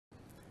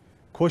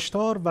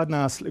کشتار و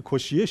نسل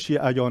کشی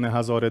شیعیان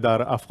هزاره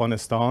در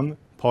افغانستان،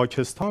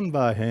 پاکستان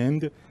و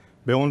هند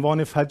به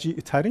عنوان فجیع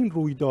ترین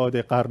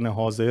رویداد قرن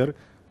حاضر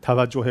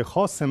توجه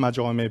خاص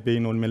مجامع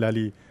بین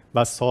المللی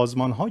و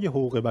سازمان‌های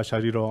حقوق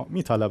بشری را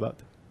می‌طلبد.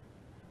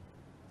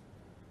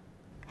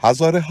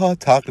 هزاره ها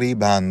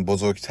تقریبا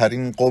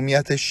بزرگترین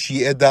قومیت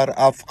شیعه در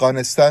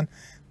افغانستان،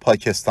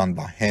 پاکستان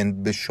و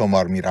هند به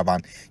شمار می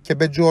روند که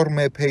به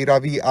جرم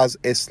پیروی از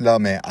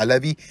اسلام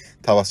علوی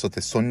توسط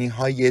سنی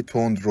های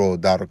تندرو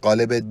در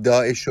قالب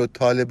داعش و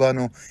طالبان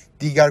و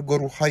دیگر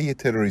گروه های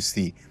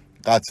تروریستی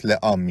قتل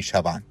عام می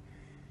شوند.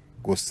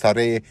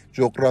 گستره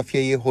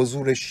جغرافیایی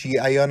حضور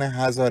شیعیان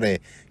هزاره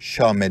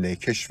شامل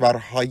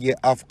کشورهای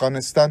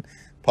افغانستان،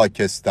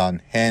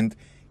 پاکستان، هند،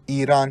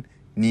 ایران،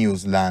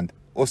 نیوزلند،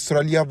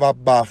 استرالیا و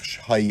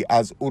بخش‌هایی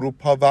از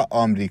اروپا و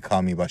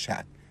آمریکا می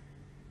باشد.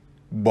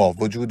 با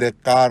وجود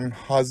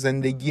قرن‌ها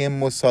زندگی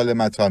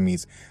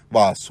مسالمت‌آمیز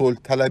و صلح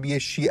طلبی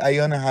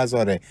شیعیان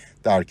هزاره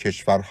در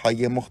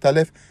کشورهای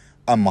مختلف،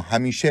 اما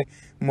همیشه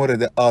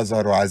مورد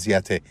آزار و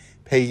اذیت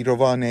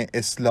پیروان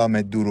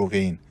اسلام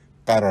دروغین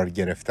قرار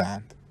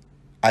گرفتند.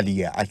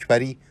 علی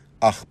اکبری،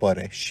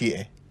 اخبار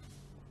شیعه.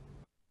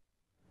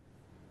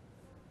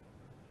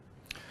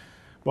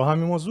 با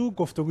همین موضوع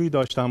گفتگویی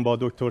داشتم با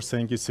دکتر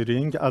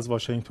سرينگ از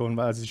واشنگتن و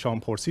از ایشان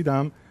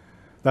پرسیدم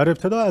در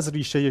ابتدا از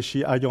ریشه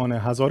شیعیان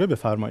هزاره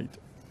بفرمایید.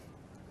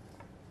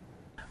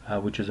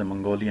 Which is a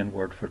Mongolian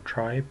word for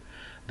tribe.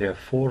 There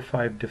are 4 or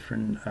 5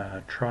 different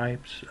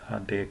tribes.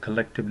 They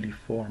collectively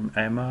form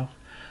Amar,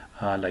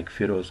 like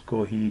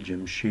Firozkohi,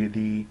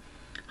 Jamshidi,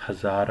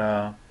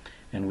 Hazara,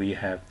 and we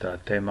have the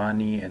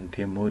Taimani and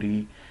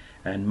Temuri.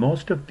 And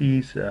most of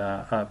these,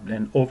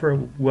 an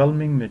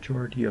overwhelming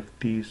majority of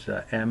these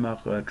Amar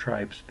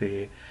tribes, they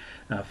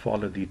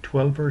follow the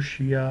 12er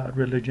Shia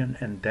religion,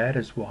 and that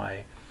is why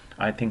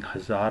I think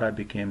Hazara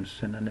became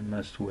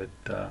synonymous with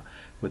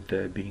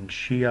being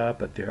Shia,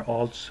 but there are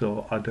also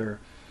other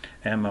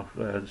Amar,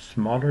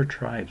 smaller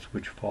tribes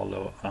which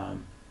follow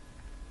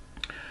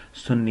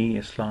Sunni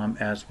Islam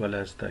as well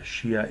as the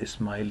Shia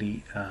Ismaili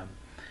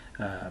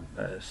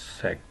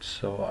sect.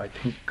 So I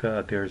think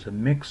there's a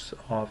mix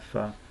of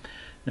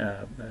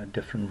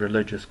different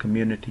religious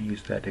communities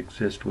that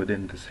exist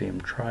within the same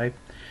tribe.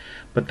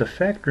 But the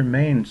fact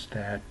remains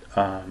that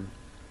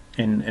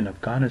in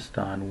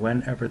Afghanistan,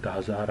 whenever the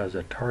Hazaras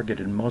are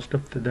targeted, most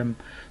of them,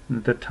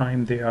 the time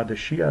they are the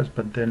Shias,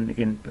 but then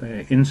in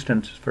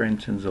instances, for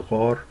instance,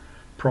 Ghor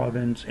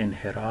province, in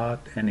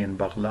Herat, and in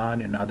Baghlan,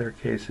 in other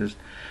cases,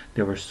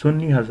 there were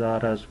Sunni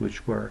Hazaras which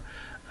were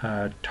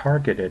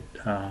targeted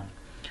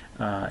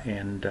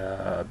and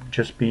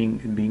just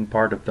being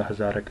part of the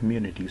Hazara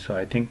community. So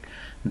I think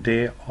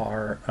they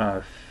are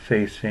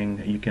facing,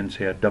 you can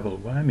say, a double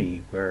whammy,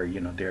 where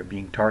they're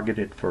being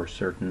targeted for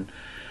certain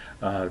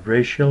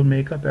racial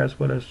makeup as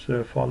well as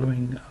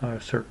following a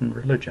certain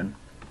religion.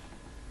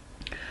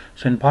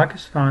 So in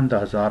Pakistan, the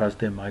Hazaras,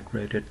 they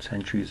migrated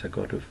centuries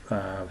ago to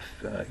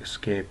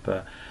escape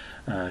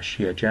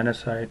Shia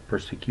genocide,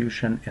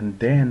 persecution, and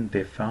then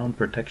they found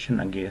protection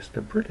against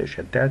the British.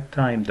 At that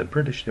time, the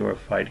British, they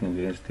were fighting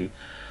against the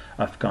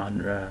Afghan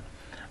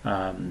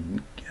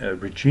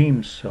regime.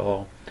 So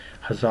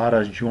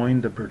Hazaras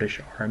joined the British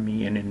Army,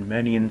 and in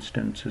many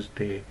instances,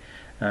 they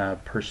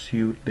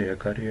pursued their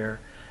career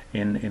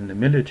in the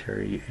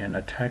military and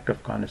attacked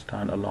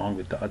Afghanistan along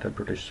with the other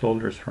British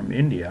soldiers from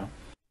India.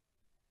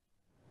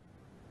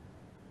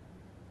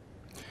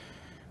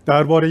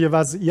 درباره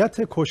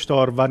وضعیت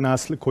کشتار و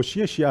نسل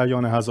کشی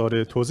شیعیان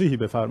هزاره توضیحی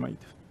بفرمایید.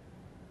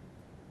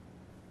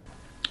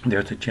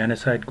 There's a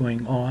genocide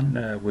going on,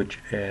 which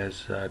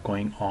is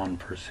going on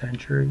for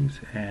centuries,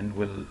 and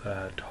we'll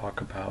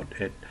talk about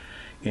it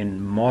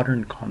in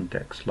modern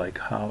context, like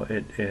how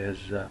it is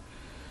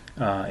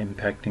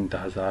impacting the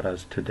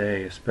Hazaras today,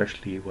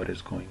 especially what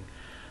is going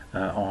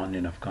on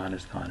in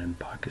Afghanistan and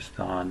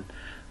Pakistan,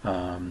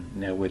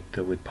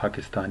 with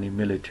Pakistani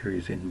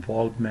military's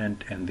involvement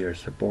and their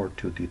support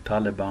to the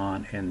Taliban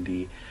and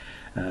the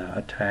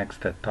attacks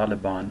that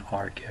Taliban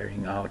are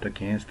carrying out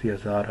against the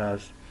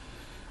Hazaras,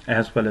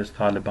 as well as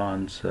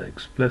Taliban's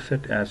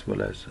explicit as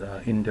well as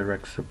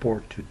indirect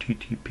support to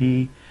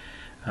TTP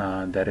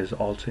that is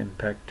also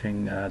impacting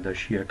the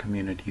Shia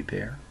community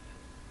there.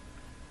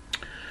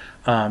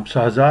 So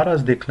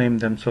Hazaras, they claim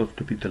themselves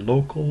to be the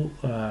local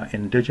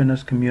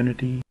indigenous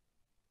community.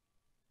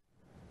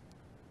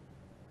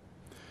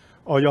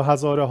 آیا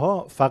هزاره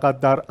ها فقط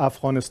در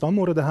افغانستان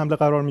مورد حمله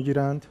قرار می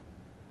گیرند؟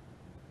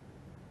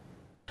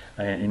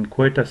 In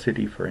Quetta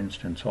city, for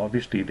instance,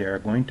 obviously they are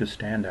going to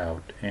stand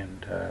out,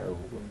 and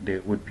they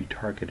would be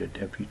targeted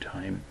every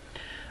time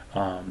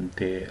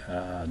the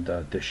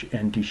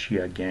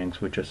anti-Shia gangs,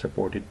 which are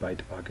supported by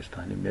the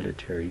Pakistani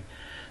military,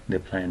 they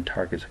plan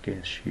targets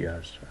against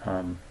Shias.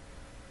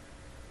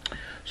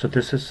 So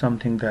this is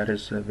something that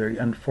is very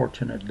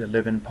unfortunate. They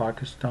live in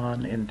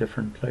Pakistan in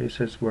different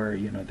places where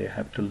they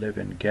have to live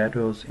in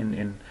ghettos, in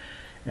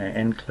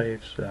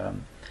enclaves,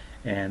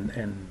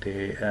 and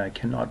they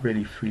cannot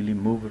really freely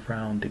move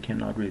around. They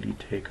cannot really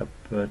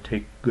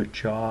take good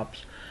jobs.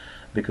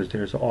 because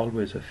there's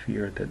always a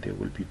fear that they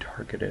will be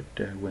targeted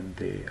when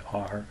they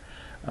are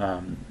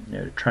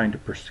trying to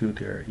pursue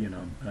their,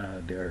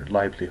 their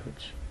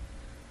livelihoods.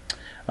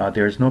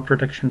 There's no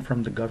protection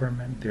from the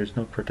government. There's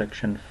no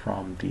protection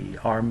from the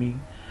army.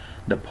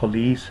 The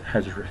police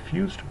has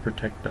refused to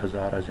protect the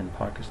Hazaras in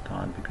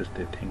Pakistan because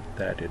they think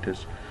that it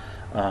is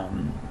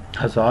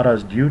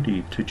Hazara's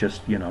duty to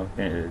just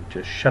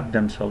just shut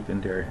themselves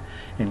in their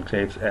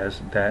enclaves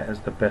as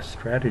the best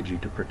strategy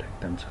to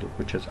protect themselves,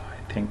 which is, I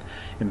think,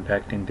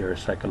 impacting their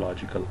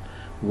psychological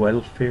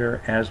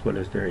welfare as well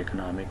as their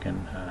economic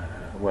and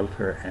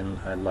welfare and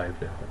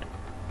livelihood.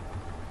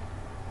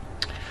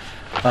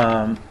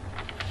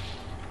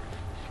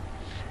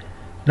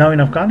 Now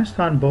in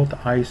Afghanistan, both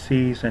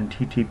ISIS and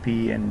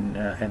TTP and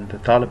the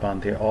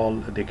Taliban, they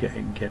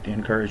get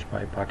encouraged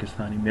by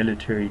Pakistani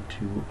military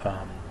to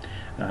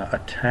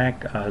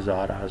attack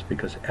Hazaras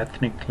because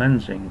ethnic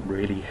cleansing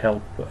really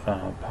help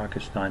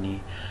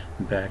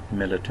Pakistani-backed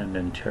militant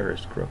and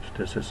terrorist groups.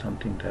 This is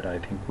something that I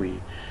think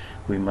we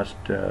must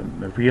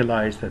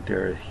realize, that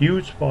there are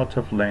huge spots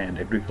of land,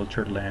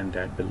 agricultural land,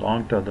 that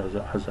belong to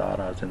the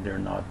Hazaras, and they're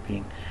not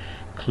being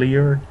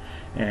cleared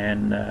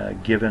and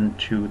given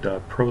to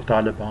the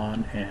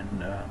pro-Taliban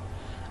and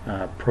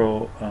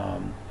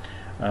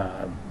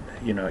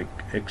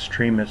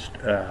extremist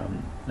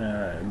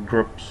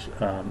groups,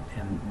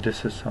 and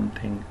this is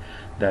something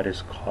that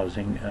is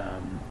causing.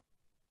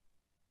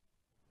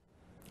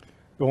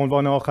 به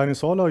عنوان آخرین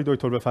سوال آقای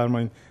دکتر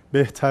بفرمایید،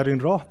 بهترین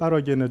راه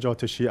برای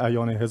نجات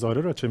شیعیان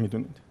هزاره را چه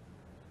می‌دونید؟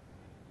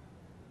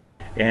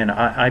 And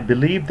I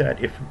believe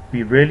that if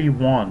we really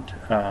want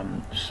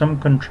some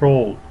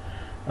control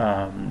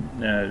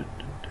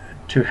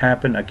to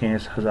happen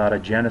against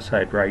Hazara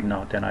genocide right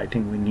now, then I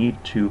think we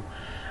need to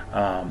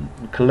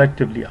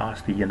collectively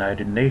ask the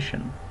United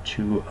Nations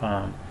to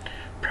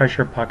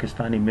pressure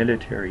Pakistani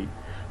military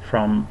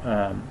from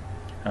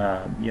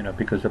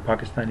because the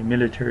Pakistani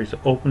military is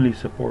openly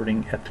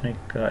supporting ethnic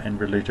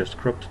and religious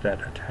groups that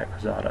attack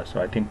Hazara.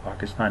 So I think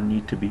Pakistan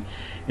need to be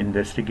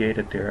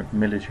investigated, their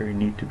military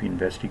need to be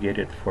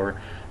investigated for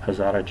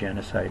Hazara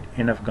genocide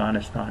in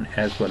Afghanistan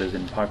as well as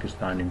in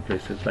Pakistan, in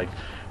places like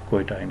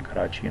Quetta and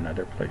Karachi and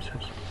other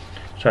places.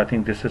 So I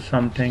think this is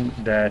something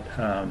that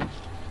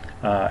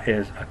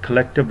is a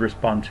collective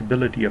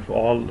responsibility of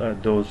all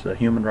those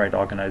human rights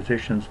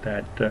organizations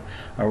that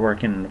are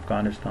working in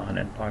Afghanistan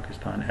and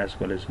Pakistan as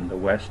well as in the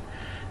West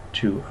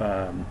to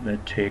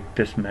take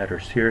this matter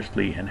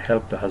seriously and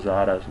help the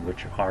Hazaras,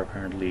 which are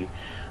currently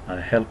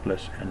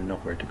helpless and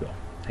nowhere to go.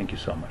 Thank you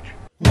so much.